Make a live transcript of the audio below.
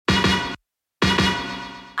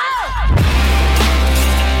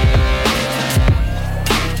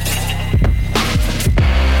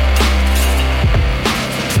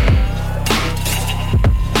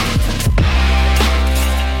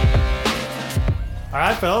All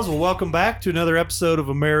right, fellas. Well, welcome back to another episode of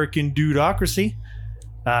American Dudocracy.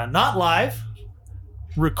 Not live.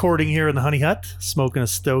 Recording here in the Honey Hut, smoking a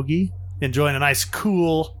stogie, enjoying a nice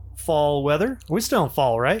cool fall weather. We're still in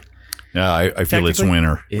fall, right? Yeah, I feel it's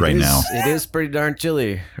winter now. It is pretty darn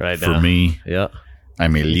chilly right now. For me, yeah.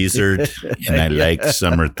 I'm a lizard and I like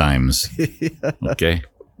summer times. Okay.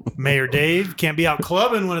 Mayor Dave can't be out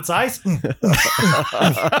clubbing when it's ice. When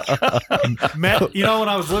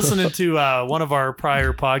I was listening to one of our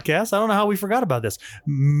prior podcasts, I don't know how we forgot about this.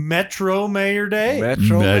 Metro Mayor Day.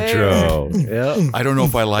 Metro. Yeah. I don't know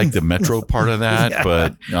if I like the Metro part of that,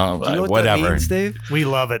 but Do you know what whatever. that means, Dave? We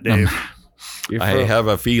love it, Dave. I have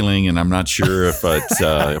a feeling, and I'm not sure if it's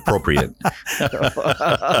appropriate.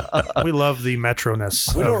 We love the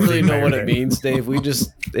metroness. We don't really know what it means, Dave.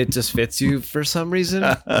 It just fits you for some reason.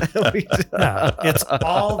 Yeah, it's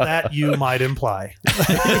all that you might imply.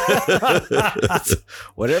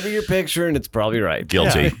 Whatever you're picturing, it's probably right.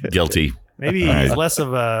 Guilty. Maybe he's less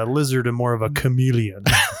of a lizard and more of a chameleon.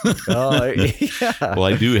 Oh, yeah. Well,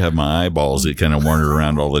 I do have my eyeballs that kind of wander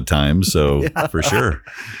around all the time, so for sure.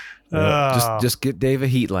 Just get Dave a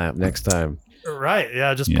heat lamp next time. Right.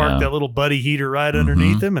 Yeah. Just park that little buddy heater right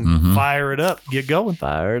underneath him and fire it up. Get going.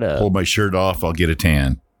 Fire it up. Hold my shirt off. I'll get a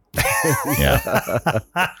tan. Yeah.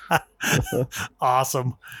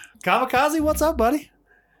 Awesome. Kamikaze, what's up, buddy?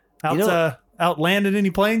 Out landed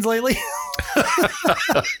any planes lately?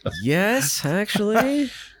 Yes,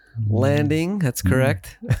 actually. Landing. That's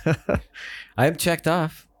correct. I am checked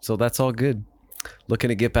off, so that's all good. Looking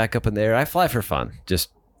to get back up in the air. I fly for fun,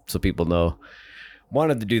 just so people know.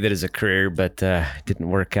 Wanted to do that as a career, but didn't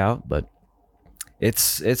work out. But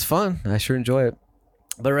it's fun. I sure enjoy it.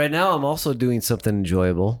 But right now, I'm also doing something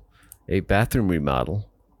enjoyable, a bathroom remodel.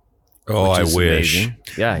 Oh, I wish. Amazing.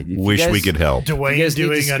 Yeah, Wish we could help. Dwayne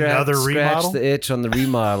doing another remodel? Scratch the itch on the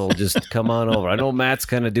remodel. Just come on over. I know Matt's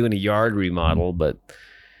kind of doing a yard remodel, but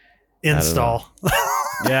install.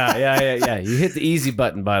 Yeah. You hit the easy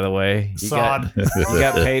button, by the way. You got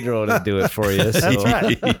Pedro to do it for you. So. That's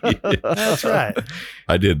right. That's right.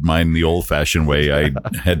 I did mine the old-fashioned way. I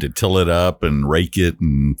had to till it up and rake it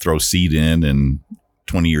and throw seed in, and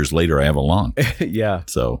 20 years later, I have a lawn. Yeah.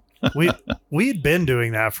 So we'd been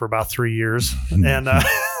doing that for about 3 years, and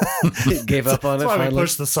gave up on it. That's why finally. we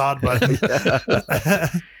pushed the sod button.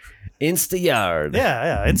 Insta yard.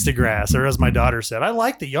 Yeah, Insta grass, or as my daughter said, I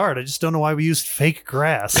like the yard. I just don't know why we used fake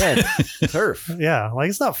grass. Yeah, turf. Yeah, like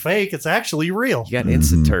it's not fake; it's actually real. You got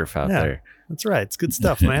instant turf out there. That's right. It's good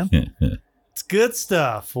stuff, man. It's good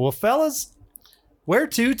stuff. Well, fellas, where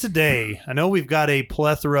to today? I know we've got a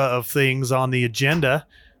plethora of things on the agenda.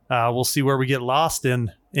 We'll see where we get lost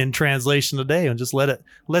in translation today, and just let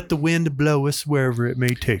the wind blow us wherever it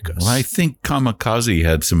may take us. Well, I think Kamikaze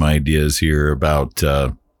had some ideas here about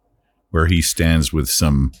where he stands with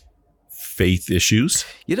some faith issues.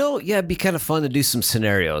 It'd be kind of fun to do some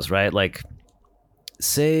scenarios, right? Like,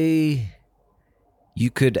 say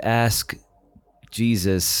you could ask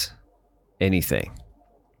Jesus anything.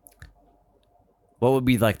 What would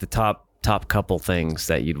be like the top couple things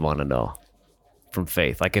that you'd want to know from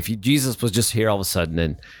faith? Like if Jesus was just here all of a sudden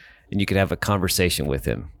and you could have a conversation with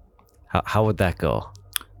him, how would that go?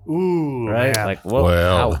 Ooh, right? Man. Like,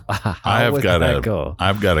 well, how would that go?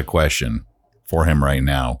 I've got a question for him right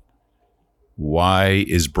now. Why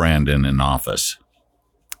is Brandon in office?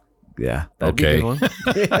 Yeah, that'd be a good one.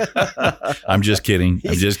 I'm just kidding.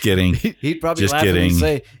 He'd probably just laugh kidding. and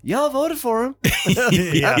say, "Y'all voted for him.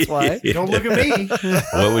 That's why." Don't look at me.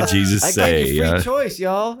 What would Jesus say? I gave you free choice,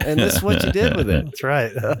 y'all, and this is what you did with it. That's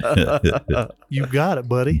right. You got it,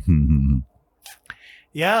 buddy.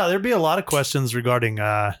 Yeah, there'd be a lot of questions regarding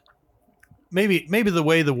maybe the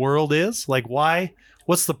way the world is. Like, why?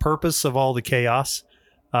 What's the purpose of all the chaos?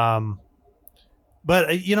 But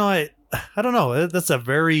I don't know. That's a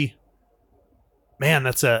very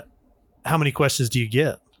how many questions do you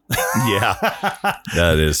get? Yeah,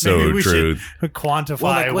 that is so Maybe we true. should quantify.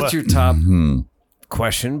 Well, like, what's your top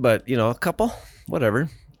question? But a couple, whatever.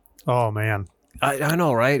 Oh man, I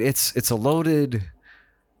know, right? It's a loaded.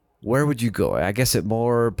 Where would you go? I guess it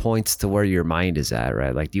more points to where your mind is at,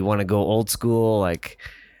 right? Like, do you want to go old school? Like,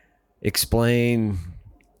 explain.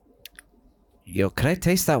 Could I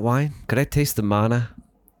taste that wine? Could I taste the manna?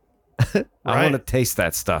 I want to taste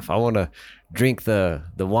that stuff. I want to drink the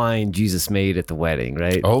wine Jesus made at the wedding,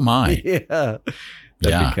 right? Oh my. Yeah.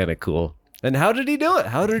 That'd be kind of cool. And how did he do it?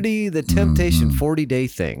 How did the temptation 40-day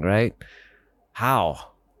thing, right?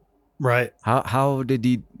 How? Right. How did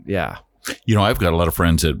he? Yeah. I've got a lot of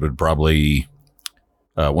friends that would probably,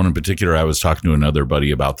 one in particular, I was talking to another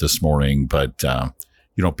buddy about this morning, but,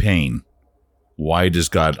 pain. why does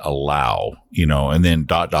God allow, and then ...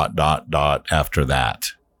 after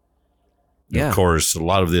that. Yeah. Of course, a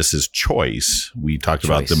lot of this is choice. We talked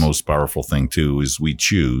about the most powerful thing too is we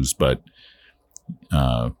choose, but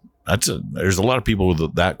there's a lot of people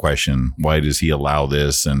with that question. Why does he allow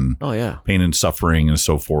this? And pain and suffering and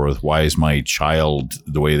so forth. Why is my child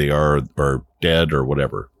the way they are or dead or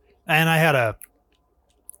whatever? And I had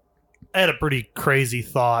a pretty crazy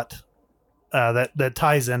thought that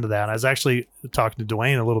ties into that. I was actually talking to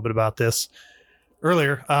Dwayne a little bit about this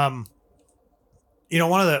earlier. One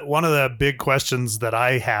of the big questions that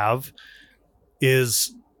I have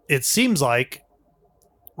is, it seems like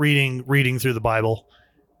reading through the Bible,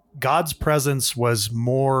 God's presence was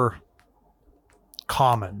more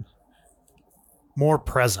common, more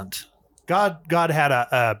present. God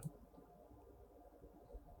had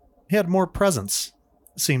he had more presence.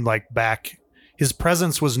 It seemed like back, his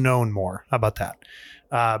presence was known more. How about that?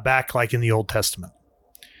 Back like in the Old Testament.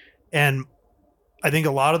 And I think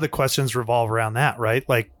a lot of the questions revolve around that, right?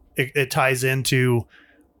 Like it ties into,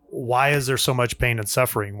 why is there so much pain and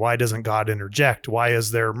suffering? Why doesn't God interject? Why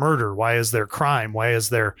is there murder? Why is there crime? Why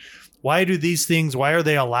do these things, why are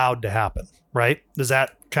they allowed to happen? Right? Is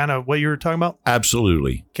that kind of what you were talking about?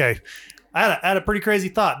 Absolutely. Okay. I had a pretty crazy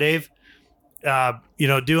thought, Dave.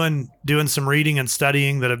 Doing some reading and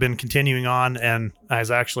studying that I've been continuing on, and I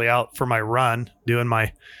was actually out for my run, doing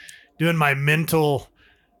my mental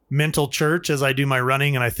church as I do my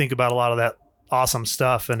running, and I think about a lot of that awesome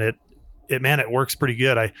stuff, and it works pretty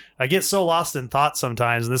good. I get so lost in thought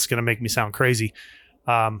sometimes, and this is going to make me sound crazy.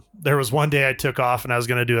 There was one day I took off and I was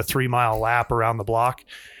going to do a 3-mile lap around the block,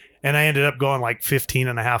 and I ended up going like 15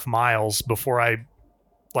 and a half miles before I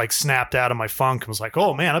like snapped out of my funk and was like,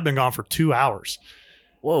 oh man, I've been gone for 2 hours.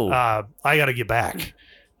 Whoa. I got to get back.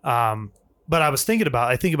 But I think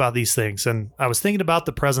about these things, and I was thinking about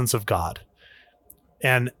the presence of God.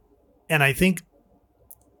 And I think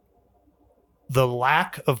the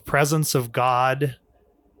lack of presence of God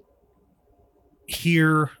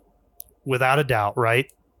here, without a doubt, right?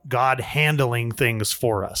 God handling things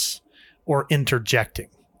for us or interjecting,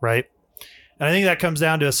 right? And I think that comes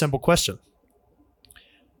down to a simple question.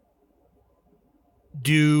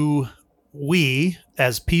 Do we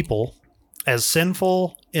as people, as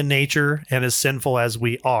sinful in nature and as sinful as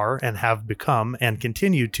we are and have become and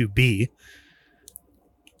continue to be,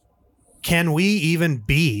 can we even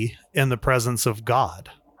be in the presence of God?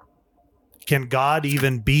 Can God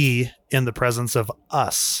even be in the presence of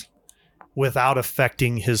us without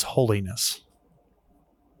affecting his holiness?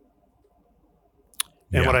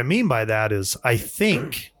 And what I mean by that is, I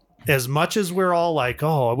think as much as we're all like,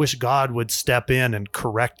 oh, I wish God would step in and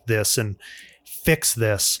correct this and fix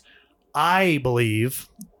this, I believe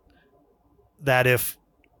that if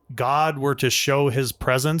God were to show his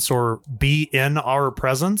presence or be in our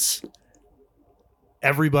presence,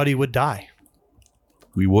 everybody would die.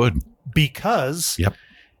 We would. Because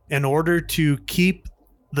in order to keep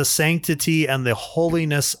the sanctity and the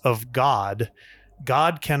holiness of God,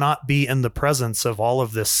 God cannot be in the presence of all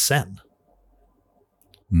of this sin.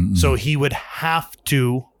 Mm-mm. So he would have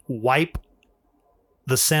to wipe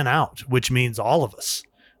the sin out, which means all of us.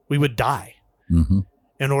 We would die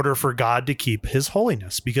in order for God to keep his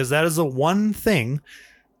holiness, because that is the one thing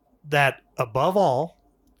that, above all,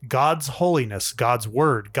 God's holiness, God's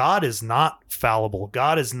word, God is not fallible.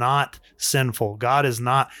 God is not sinful. God is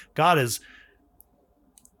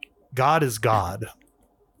God.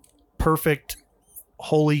 Perfect,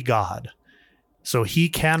 holy God. So he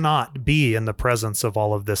cannot be in the presence of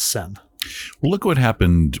all of this sin. Well, look what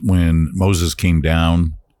happened when Moses came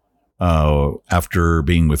down after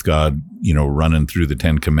being with God, running through the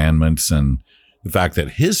 10 Commandments, and the fact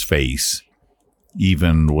that his face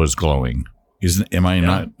even was glowing. Am I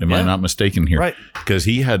not mistaken here? Right. Because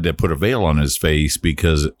he had to put a veil on his face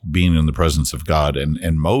because being in the presence of God,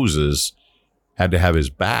 and Moses had to have his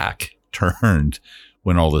back turned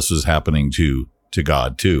when all this was happening to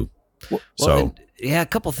God too. A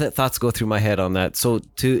couple thoughts go through my head on that. So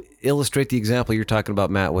to illustrate the example you're talking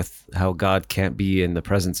about, Matt, with how God can't be in the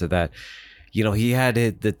presence of that, he had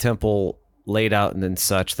the temple laid out and then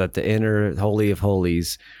such that the inner holy of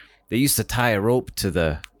holies, they used to tie a rope to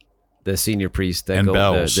the senior priest,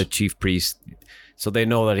 the chief priest, so they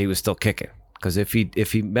know that he was still kicking. Because if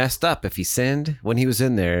he messed up, if he sinned when he was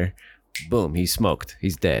in there, boom, he's smoked,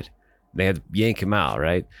 he's dead. They had to yank him out,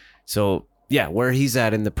 right? So yeah, where he's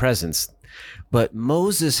at in the presence. But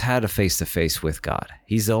Moses had a face-to-face with God.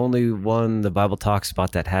 He's the only one the Bible talks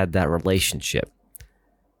about that had that relationship,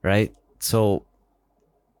 right? So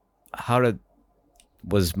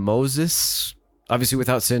was Moses, obviously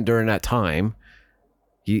without sin during that time,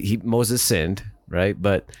 Moses sinned, right?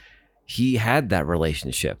 But he had that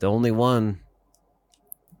relationship. The only one,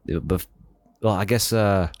 well, I guess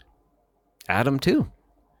Adam too.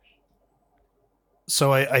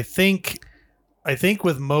 So I think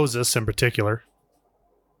with Moses in particular,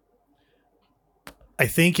 I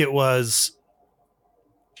think it was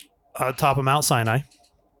top of Mount Sinai.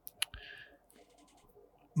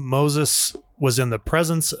 Moses was in the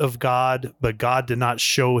presence of God, but God did not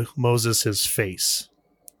show Moses his face.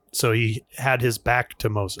 So he had his back to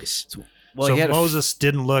Moses. Well, so he had Moses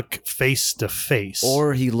didn't look face to face.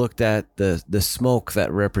 or he looked at the smoke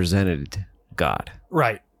that represented God.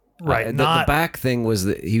 Right. The back thing was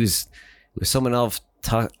that it was someone else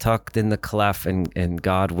tucked in the cleft, and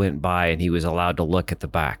God went by, and he was allowed to look at the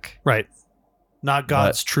back. Right. Not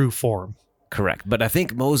God's true form. Correct. But I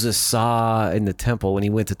think Moses saw in the temple when he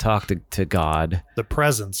went to talk to God. The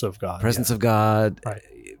presence of God. Of God. Right.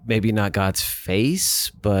 Maybe not God's face,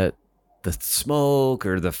 but the smoke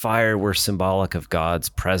or the fire were symbolic of God's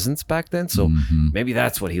presence back then. So maybe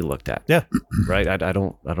that's what he looked at. Yeah. Right. I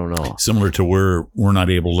don't know. Similar to where we're not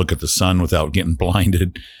able to look at the sun without getting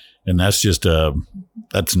blinded. And that's just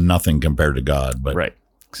that's nothing compared to God. But right.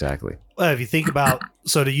 Exactly. Well, if you think about,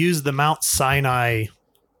 so to use the Mount Sinai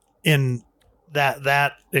in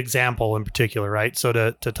that example in particular, right? So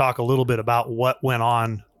to talk a little bit about what went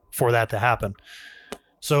on for that to happen.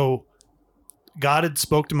 So God had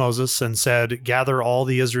spoke to Moses and said, gather all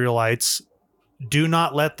the Israelites, do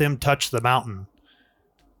not let them touch the mountain.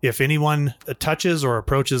 If anyone touches or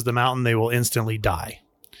approaches the mountain, they will instantly die.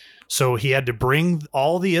 So he had to bring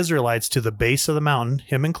all the Israelites to the base of the mountain,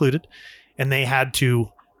 him included, and they had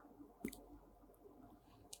to,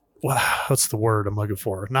 what's the word I'm looking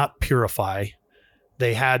for? Not purify.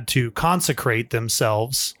 They had to consecrate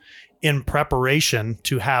themselves in preparation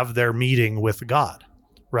to have their meeting with God,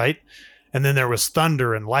 right? And then there was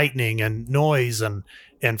thunder and lightning and noise and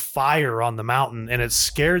fire on the mountain, and it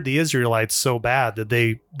scared the Israelites so bad that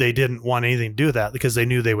they didn't want anything to do with that because they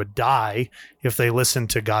knew they would die if they listened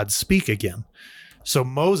to God speak again. So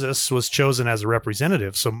Moses was chosen as a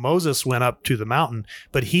representative. So Moses went up to the mountain,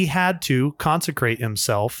 but he had to consecrate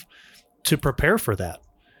himself to prepare for that.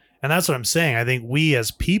 And that's what I'm saying. I think we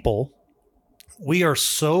as people, we are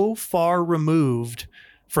so far removed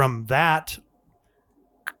from that.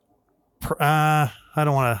 I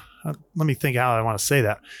don't want to, let me think how I want to say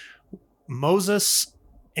that. Moses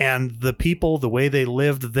and the people, the way they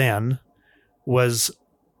lived then was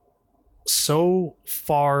so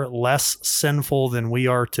far less sinful than we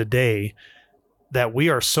are today, that we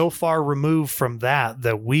are so far removed from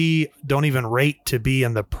that we don't even rate to be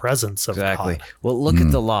in the presence of God. Well, look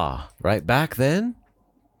at the law, right? Back then,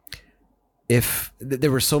 if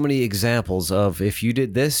there were so many examples of, if you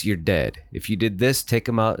did this, you're dead. If you did this, take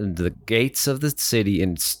them out into the gates of the city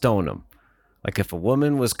and stone them. Like if a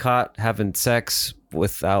woman was caught having sex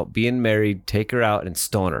without being married, take her out and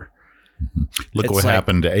stone her. Look what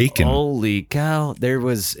happened to Achan. Holy cow. There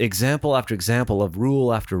was example after example of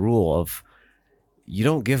rule after rule of, you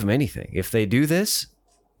don't give them anything. If they do this,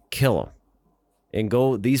 kill them. And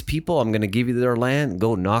go, these people, I'm going to give you their land.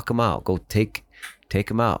 Go knock them out. Go take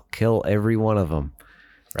them out. Kill every one of them.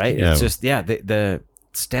 Right? Yeah. It's just, the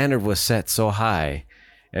standard was set so high.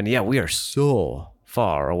 And we are so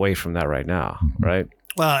far away from that right now. Right?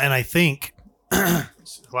 Well, and I think,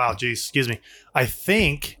 excuse me. I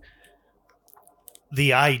think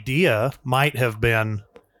the idea might have been,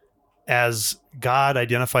 as God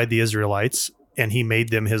identified the Israelites, and he made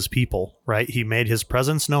them his people, right? He made his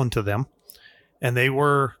presence known to them. And they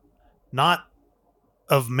were not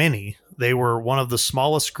of many. They were one of the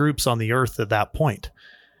smallest groups on the earth at that point.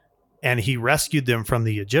 And he rescued them from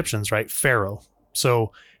the Egyptians, right? Pharaoh.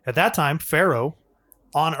 So at that time, Pharaoh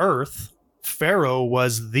on earth, Pharaoh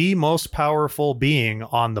was the most powerful being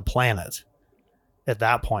on the planet at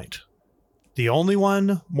that point. The only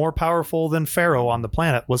one more powerful than Pharaoh on the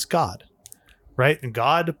planet was God. Right? And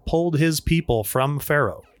God pulled his people from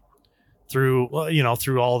Pharaoh through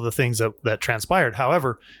all the things that transpired.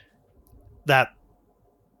 However,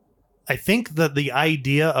 I think that the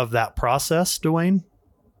idea of that process, Dwayne,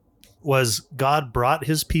 was God brought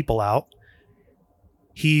his people out.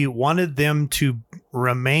 He wanted them to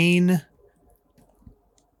remain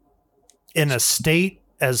in a state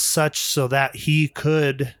as such so that he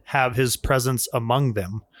could have his presence among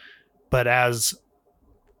them. But as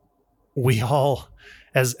we all,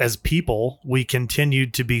 as people, we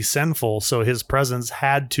continued to be sinful. So his presence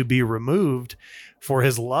had to be removed for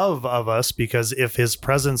his love of us, because if his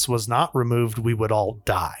presence was not removed, we would all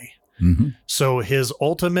die. So his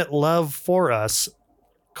ultimate love for us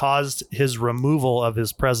caused his removal of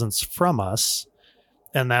his presence from us.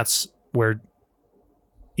 And that's where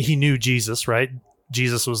he knew Jesus, right?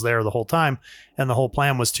 Jesus was there the whole time, and the whole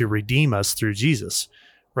plan was to redeem us through Jesus,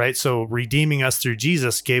 right? So redeeming us through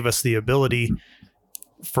Jesus gave us the ability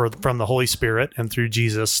from the Holy Spirit and through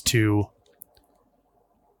Jesus to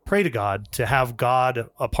pray to God, to have God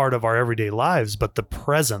a part of our everyday lives, but the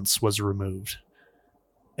presence was removed.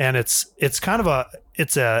 And it's kind of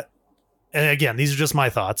and again, these are just my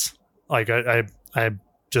thoughts. Like I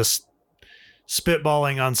just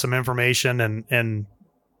spitballing on some information and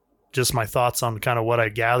just my thoughts on kind of what I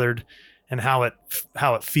gathered and how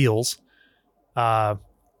it feels. So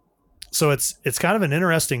it's kind of an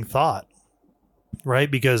interesting thought, right?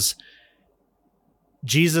 Because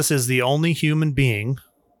Jesus is the only human being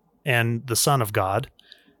and the Son of God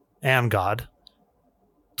and God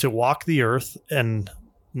to walk the earth and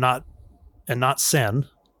not sin.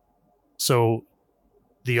 So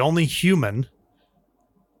the only human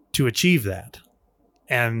to achieve that.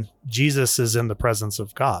 And Jesus is in the presence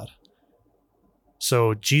of God.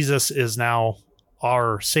 So Jesus is now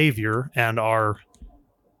our Savior and our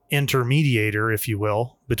intermediator, if you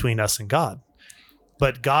will, between us and God.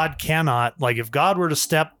 But God cannot, like if God were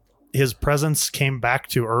to his presence came back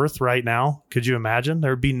to earth right now, could you imagine?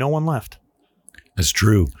 There would be no one left. That's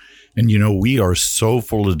true. And we are so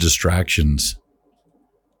full of distractions.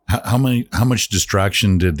 How much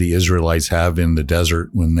distraction did the Israelites have in the desert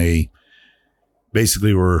when they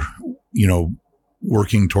basically were,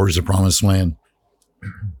 working towards the promised land?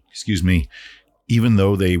 Excuse me. Even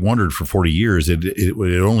though they wandered for 40 years, it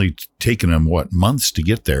had only taken them, months to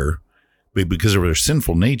get there. But because of their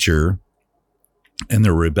sinful nature and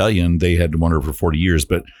their rebellion, they had to wander for 40 years.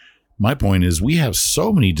 But my point is we have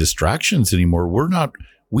so many distractions anymore.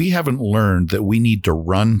 We haven't learned that we need to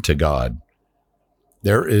run to God.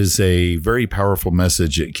 There is a very powerful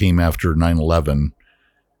message that came after 9/11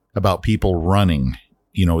 about people running.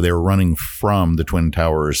 They were running from the Twin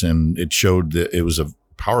Towers, and it showed that it was a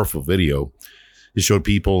powerful video. It showed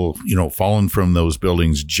people, falling from those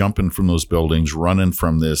buildings, jumping from those buildings, running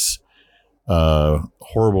from this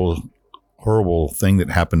horrible thing that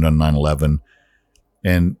happened on 9/11.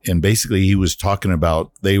 And basically he was talking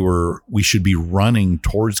about we should be running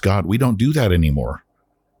towards God. We don't do that anymore.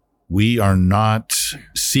 We are not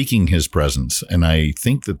seeking his presence. And I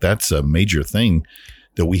think that that's a major thing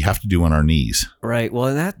that we have to do on our knees. Right.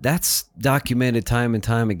 Well, that's documented time and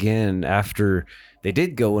time again. After they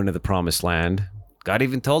did go into the promised land, God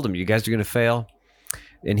even told them, you guys are going to fail.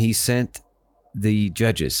 And he sent the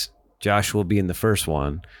judges, Joshua being the first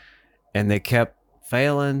one, and they kept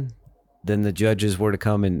failing. Then the judges were to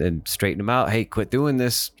come and straighten them out. Hey, quit doing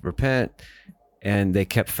this, repent. And they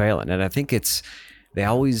kept failing. And I think they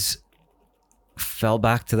always fell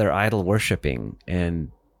back to their idol worshiping,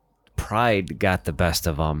 and pride got the best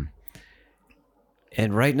of them.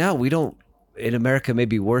 And right now we don't, in America,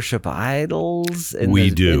 maybe worship idols in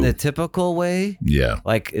the typical way. Yeah.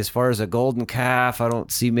 Like as far as a golden calf, I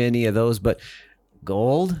don't see many of those, but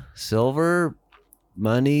gold, silver,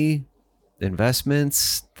 money,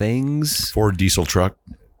 investments, things. Ford diesel truck.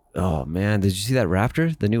 Oh man, did you see that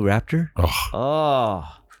Raptor? The new Raptor?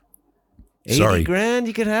 Oh. 80 Sorry. grand,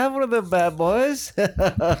 you could have one of them bad boys. I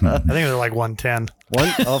think they're like 110.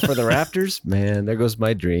 For the Raptors? Man, there goes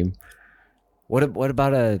my dream. What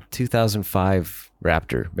about a 2005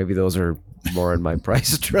 Raptor? Maybe those are more in my price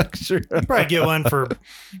structure. You probably get one for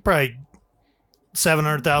probably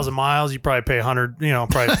 700,000 miles. You probably pay 100,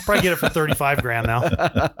 probably get it for 35 grand now.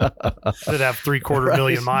 Should have 750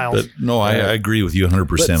 million miles. But no, I agree with you 100%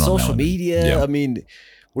 on that. Social media, yeah. I mean,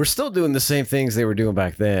 we're still doing the same things they were doing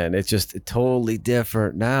back then. It's just totally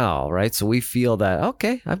different now, right? So we feel that,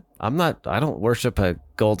 okay, I don't worship a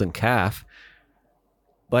golden calf,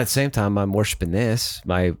 but at the same time, I'm worshiping this,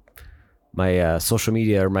 my social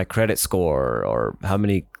media or my credit score or how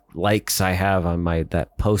many likes I have on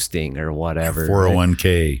that posting or whatever.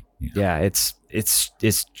 401k. Right? Yeah, it's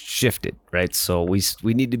shifted, right? So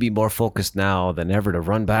we need to be more focused now than ever to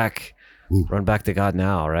run back to God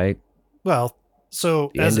now, right? Well,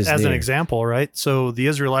 so as an example, right? So the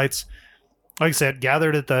Israelites, like I said,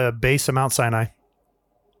 gathered at the base of Mount Sinai.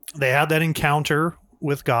 They had that encounter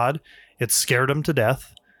with God. It scared them to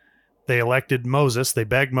death. They elected Moses. They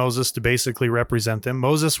begged Moses to basically represent them.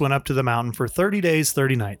 Moses went up to the mountain for 30 days,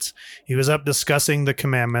 30 nights. He was up discussing the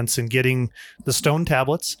commandments and getting the stone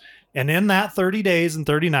tablets. And in that 30 days and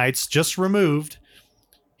 30 nights, just removed,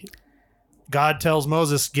 God tells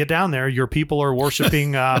Moses, get down there. Your people are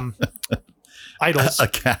worshiping idols. A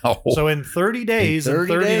cow. So in 30 days and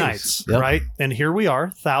 30 nights, yep. Right? And here we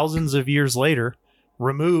are, thousands of years later,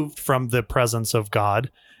 removed from the presence of God.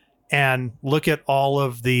 And look at all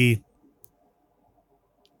of the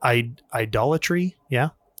idolatry,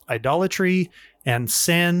 idolatry and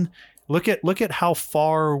sin. Look at how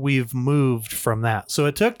far we've moved from that. So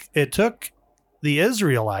it took the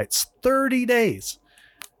Israelites 30 days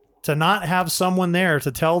to not have someone there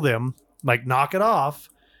to tell them, like, knock it off.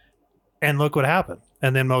 And look what happened.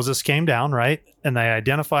 And then Moses came down, right? And they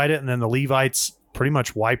identified it. And then the Levites pretty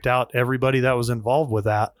much wiped out everybody that was involved with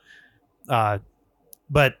that.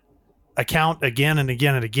 But account again and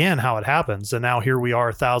again and again how it happens. And now here we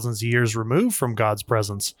are thousands of years removed from God's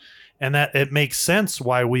presence. And that it makes sense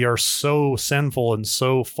why we are so sinful and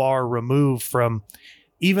so far removed from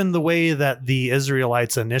even the way that the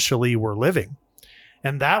Israelites initially were living.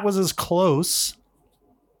 And that was as close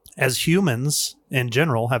as humans in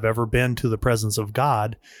general have ever been to the presence of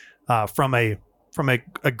God, from a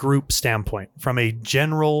group standpoint, from a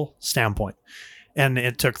general standpoint. And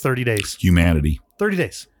it took 30 days. Humanity. 30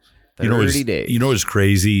 days. 30 days. You know what's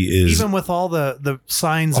crazy is even with all the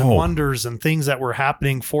signs and wonders and things that were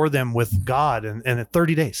happening for them with God, and in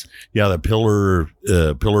 30 days. Yeah, the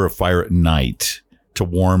pillar of fire at night to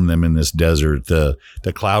warm them in this desert, the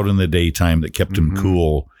cloud in the daytime that kept them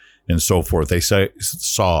cool, and so forth. They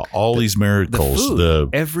saw all these miracles. The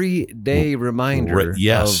everyday reminder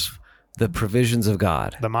yes. of the provisions of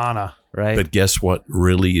God. The manna. Right. But guess what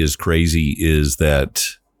really is crazy is that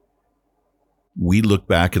we look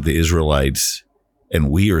back at the Israelites and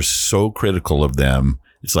we are so critical of them.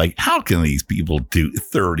 It's like, how can these people do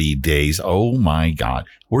 30 days? Oh my God.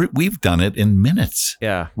 We've done it in minutes.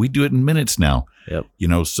 Yeah. We do it in minutes now. Yep.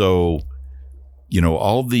 So,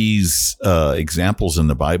 all these examples in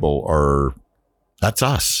the Bible that's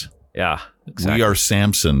us. Yeah. Exactly. We are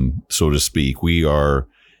Samson, so to speak. We are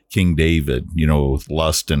King David, with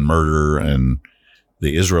lust and murder, and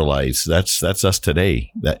the Israelites. That's us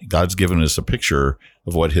today. That God's given us a picture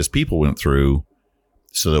of what his people went through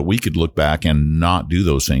so that we could look back and not do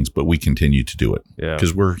those things, but we continue to do it. Yeah.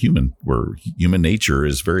 Because we're human. Human nature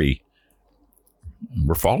is we're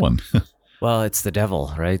fallen. Well, it's the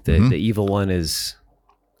devil, right? The evil one is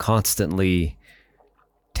constantly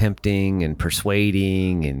tempting and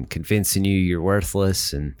persuading and convincing you're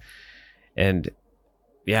worthless, and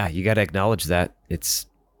yeah, you got to acknowledge that it's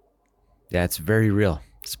very real.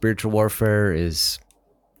 Spiritual warfare is,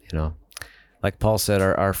 like Paul said,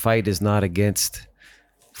 our fight is not against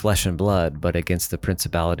flesh and blood, but against the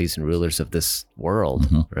principalities and rulers of this world,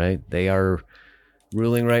 right? They are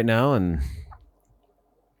ruling right now, and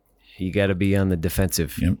you got to be on the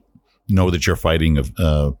defensive. Yep. Know that you're fighting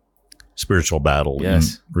a spiritual battle.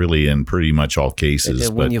 Yes. Really in pretty much all cases.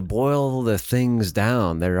 And when you boil the things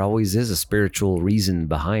down, there always is a spiritual reason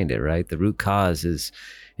behind it, right? The root cause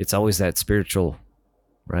it's always that spiritual,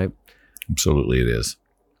 right? Absolutely it is.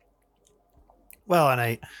 Well,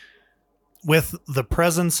 and with the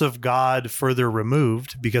presence of God further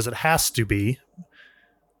removed, because it has to be,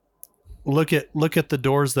 look at the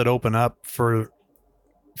doors that open up for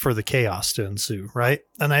the chaos to ensue, right?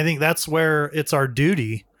 And I think that's where it's our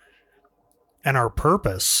duty and our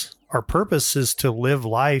purpose. Our purpose is to live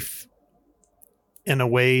life in a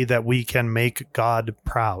way that we can make God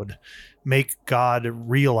proud, make God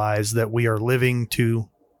realize that we are living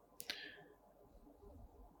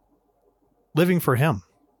for him.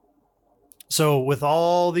 So with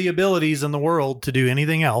all the abilities in the world to do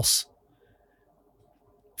anything else,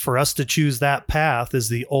 for us to choose that path is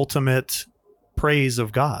the ultimate praise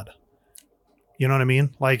of God. You know what I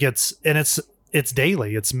mean? Like it's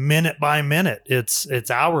daily, it's minute by minute,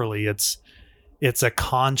 it's hourly, it's a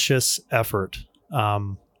conscious effort.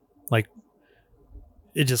 Like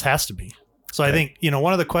it just has to be. So I think,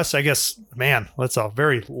 one of the questions, I guess, man, that's a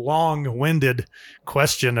very long-winded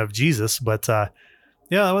question of Jesus, but that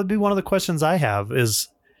would be one of the questions I have is,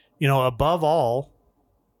 above all,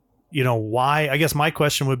 why, I guess my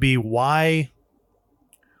question would be why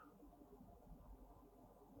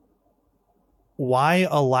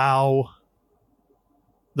allow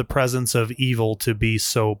the presence of evil to be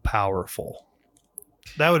so powerful?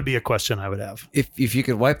 That would be a question I would have. If you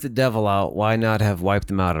could wipe the devil out, why not have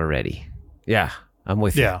wiped him out already? Yeah, I'm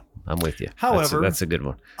with you. Yeah. I'm with you. However, that's a good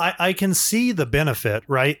one. I can see the benefit,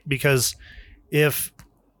 right? Because if,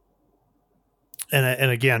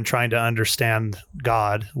 and again, trying to understand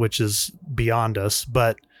God, which is beyond us,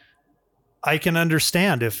 but I can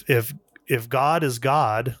understand if God is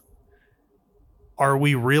God, are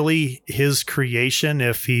we really his creation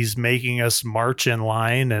if he's making us march in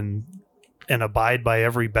line and abide by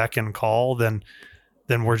every beck and call? Then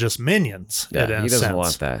we're just minions. Yeah, he doesn't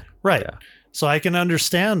want that. Right. Yeah. So I can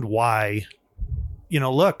understand why,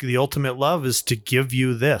 look, the ultimate love is to give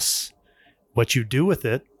you this. What you do with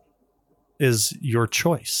it is your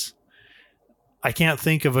choice. I can't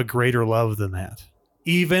think of a greater love than that.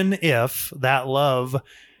 even if that love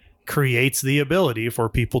creates the ability for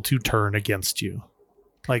people to turn against you.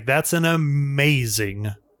 Like, that's an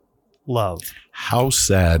amazing love. How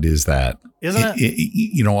sad is that? Isn't it?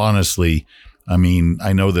 You know, honestly, I mean,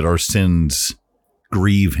 I know that our sins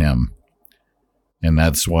grieve him. And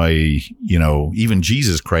that's why, you know, even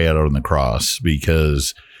Jesus cried out on the cross,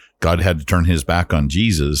 because God had to turn his back on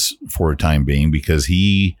Jesus for a time being, because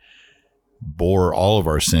he bore all of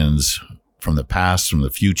our sins from the past, from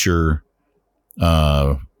the future,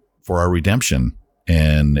 for our redemption.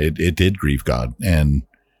 And it did grieve God. And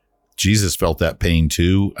Jesus felt that pain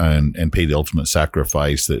too, and paid the ultimate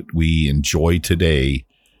sacrifice that we enjoy today.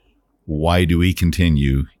 Why do we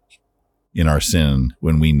continue in our sin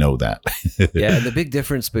when we know that? Yeah, and the big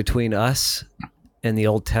difference between us and the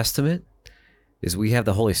Old Testament is we have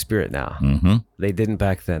the Holy Spirit now. Mm-hmm. They didn't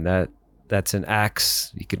back then. That's in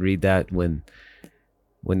Acts. You can read that when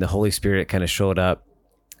the Holy Spirit kind of showed up.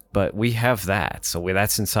 But we have that. So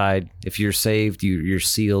that's inside. If you're saved, you're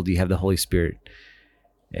sealed. You have the Holy Spirit.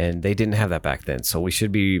 And they didn't have that back then. So we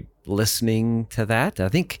should be listening to that. I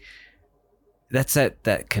think that's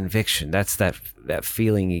that conviction. That's that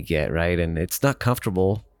feeling you get, right? And it's not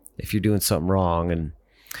comfortable if you're doing something wrong. And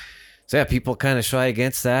so yeah, people kind of shy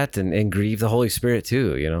against that and grieve the Holy Spirit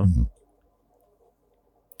too, you know? Mm-hmm.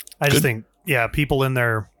 I just think, yeah, people in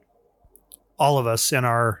their, all of us in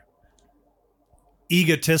our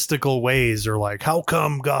egotistical ways are like, how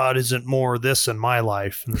come God isn't more this in my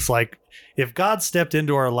life? And it's like, if God stepped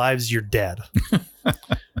into our lives, you're dead.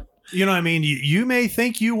 You know what I mean? You may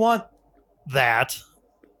think you want that,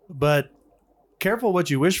 but careful what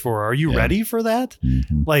you wish for. Are you ready for that?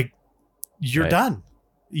 Mm-hmm. Like, you're done.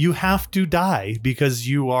 You have to die because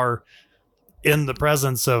you are in the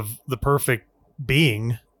presence of the perfect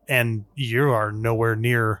being, and you are nowhere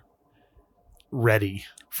near ready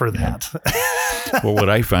for that. Well, what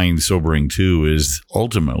I find sobering too is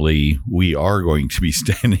ultimately we are going to be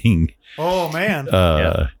standing Oh man.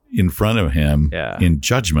 In front of him in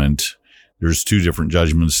judgment. There's two different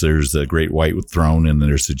judgments. There's the great white throne, and then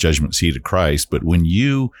there's the judgment seat of Christ. But when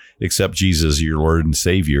you accept Jesus as your Lord and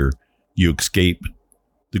Savior, you escape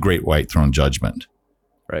the great white throne judgment.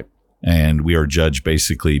 Right. And we are judged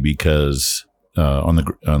basically because on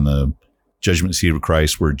the judgment seat of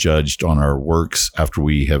Christ, we're judged on our works after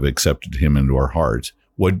we have accepted him into our heart.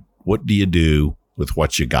 What do you do with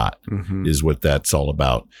what you got? Mm-hmm. Is what that's all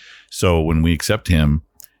about. So when we accept him,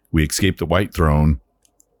 we escape the white throne,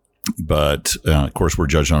 but of course we're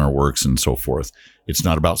judged on our works and so forth. It's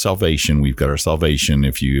not about salvation. We've got our salvation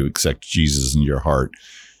if you accept Jesus in your heart.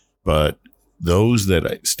 But those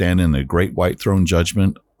that stand in the great white throne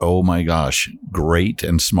judgment, oh my gosh, great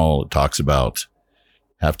and small, it talks about,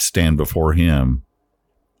 have to stand before him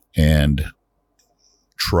and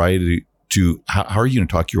try to how are you going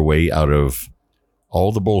to talk your way out of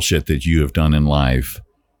all the bullshit that you have done in life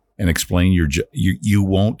and explain you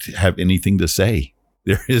won't have anything to say.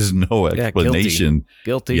 There is no explanation.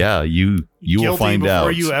 Guilty. Yeah, you will find out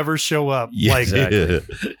before you ever show up. Yeah. Like,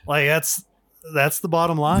 Exactly. like that's the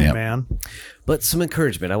bottom line, Yep. man. But some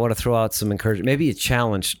encouragement. I want to throw out some encouragement, maybe a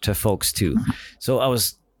challenge to folks too. So I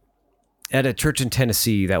was at a church in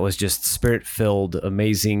Tennessee that was just spirit-filled,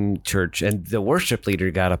 amazing church. And the worship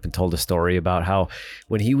leader got up and told a story about how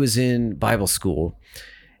when he was in Bible school,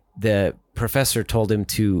 the professor told him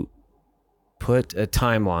to put a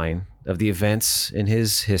timeline of the events in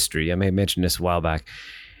his history. I may have mentioned this a while back.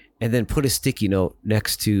 And then put a sticky note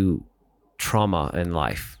next to trauma in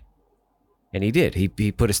life. And he did. He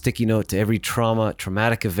put a sticky note to every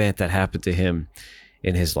traumatic event that happened to him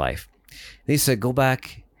in his life. And he said, go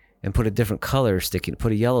back and put a different color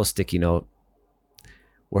put a yellow sticky note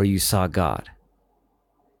where you saw God.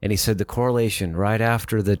 And he said the correlation right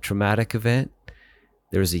after the traumatic event,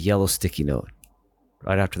 there was a yellow sticky note.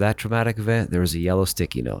 Right after that traumatic event, there was a yellow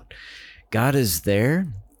sticky note. God is there.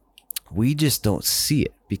 We just don't see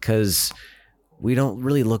it because we don't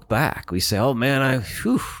really look back. We say, oh man,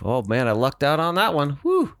 I lucked out on that one.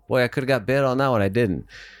 Whew, boy, I could have got bit on that one. I didn't.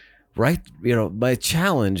 Right. You know, my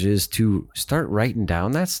challenge is to start writing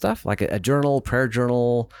down that stuff, like a journal, prayer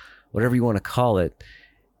journal, whatever you want to call it.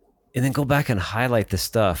 And then go back and highlight the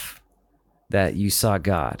stuff that you saw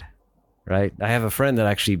God. Right. I have a friend that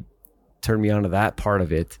actually turned me on to that part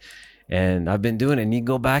of it. And I've been doing it, and you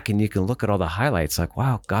go back and you can look at all the highlights like,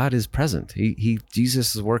 wow, God is present.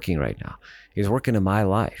 Jesus is working right now. He's working in my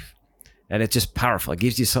life. And it's just powerful. It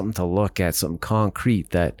gives you something to look at, something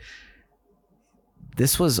concrete that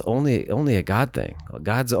this was only a God thing.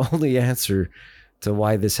 God's the only answer to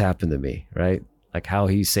why this happened to me, right? Like how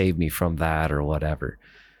he saved me from that or whatever.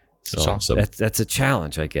 So That's awesome. That's a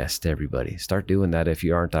challenge, I guess, to everybody. Start doing that if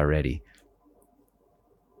you aren't already.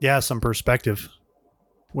 Yeah, some perspective.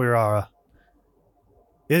 We're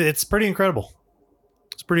it's pretty incredible.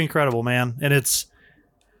 It's pretty incredible, man. And it's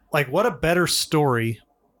like, what a better story.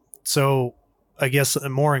 So I guess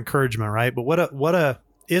more encouragement, right? But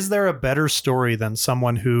is there a better story than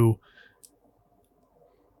someone who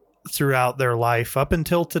throughout their life up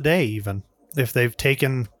until today, even if they've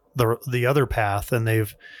taken the other path and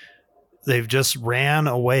they've just ran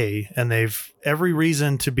away and they've every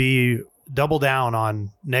reason to be double down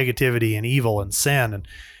on negativity and evil and sin and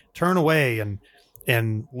turn away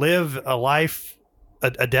and live a life,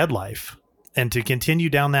 a dead life, and to continue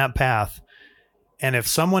down that path. And if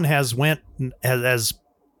someone has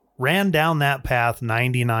ran down that path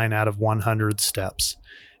 99 out of 100 steps,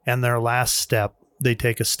 and their last step, they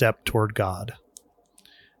take a step toward God.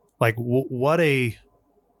 Like,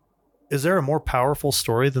 is there a more powerful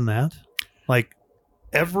story than that? Like,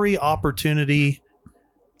 every opportunity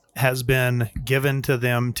has been given to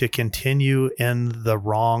them to continue on the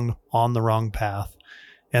wrong path,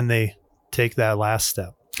 and they take that last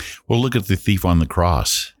step. Well, look at the thief on the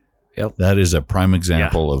cross. Yep. That is a prime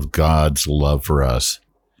example of God's love for us.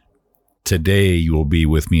 Today you will be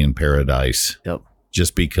with me in paradise. Yep.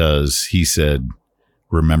 Just because he said,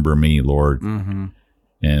 remember me, Lord. Mm-hmm.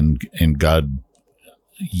 And God,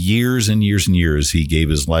 years and years and years, he gave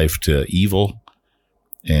his life to evil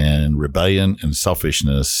and rebellion and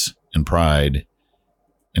selfishness and pride.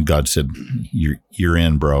 And God said, you're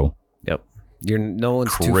in, bro. Yep. No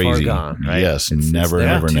one's Crazy. too far gone, right? Yes, It's never.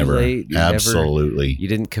 too late. Absolutely. You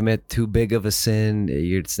didn't commit too big of a sin.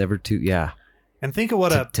 It's never too, yeah. And think of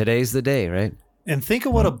what today's the day, right?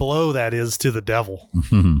 a blow that is to the devil.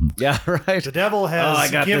 Yeah, right. The devil has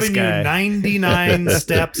I got this given you guy. 99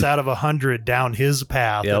 steps out of 100 down his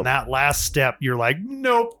path. Yep. And that last step, you're like,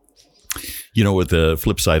 nope. You know what the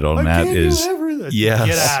flip side on that is? Yes.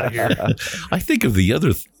 Get out of here. I think of the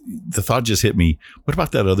other, the thought just hit me. What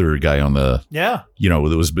about that other guy on the, Yeah. that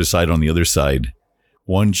was beside on the other side?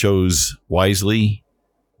 One chose wisely,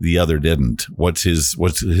 the other didn't. What's his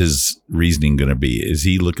reasoning going to be? Is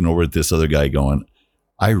he looking over at this other guy going,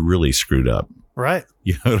 I really screwed up? Right.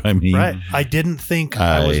 You know what I mean? Right. I didn't think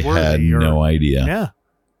I was worthy. had no idea. Yeah.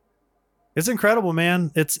 It's incredible,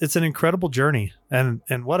 man. It's an incredible journey. And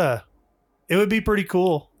it would be pretty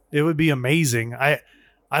cool. It would be amazing. I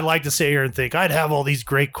like to sit here and think I'd have all these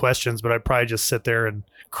great questions, but I'd probably just sit there and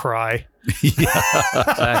cry.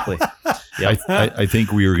 Exactly. I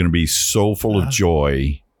think we are going to be so full of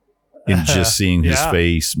joy in just seeing his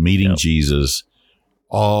face, meeting Jesus.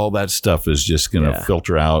 All that stuff is just going to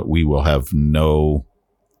filter out. We will have no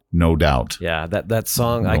doubt. Yeah, that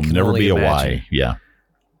song, I There'll can never only be a imagine. why. Yeah.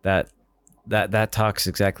 That talks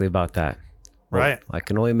exactly about that. Right. I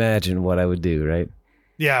can only imagine what I would do, right?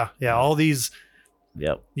 Yeah. Yeah. All these,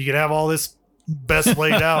 Yep. you could have all this best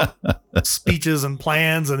laid out speeches and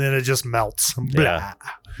plans, and then it just melts. Yeah.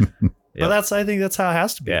 But I think that's how it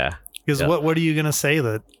has to be. Yeah. Because what are you going to say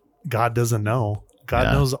that God doesn't know? God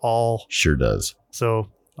Yeah. knows all. Sure does. So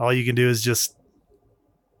all you can do is just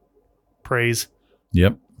praise.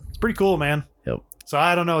 Yep. It's pretty cool, man. Yep. So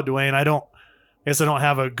I don't know, Dwayne. I guess I don't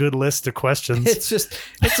have a good list of questions. It's a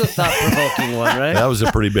thought-provoking one, right? That was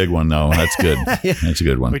a pretty big one, though. That's good. Yeah. That's a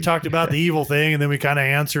good one. We talked about the evil thing, and then we kind of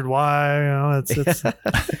answered why. It's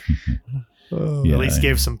Yeah. At least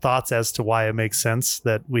gave some thoughts as to why it makes sense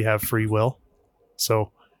that we have free will.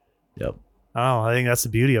 So, Yep. I think that's the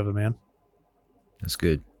beauty of it, man. That's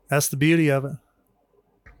good. That's the beauty of it.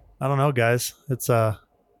 I don't know, guys. It's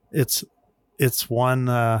one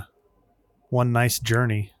nice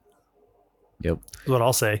journey. Yep. Is what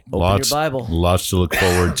I'll say. Open your Bible. Lots to look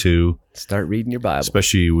forward to, Start reading your Bible.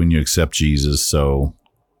 especially when you accept Jesus. So,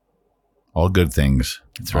 all good things.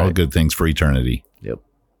 That's All right. good things for eternity. Yep.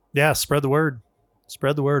 Yeah, spread the word.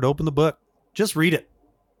 Spread the word. Open the book. Just read it.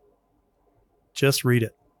 Just read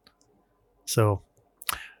it. So,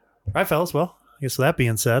 all right, fellas. Well, I guess with that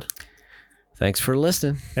being said, Thanks for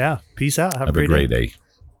listening. yeah, peace out. Have Have a great day.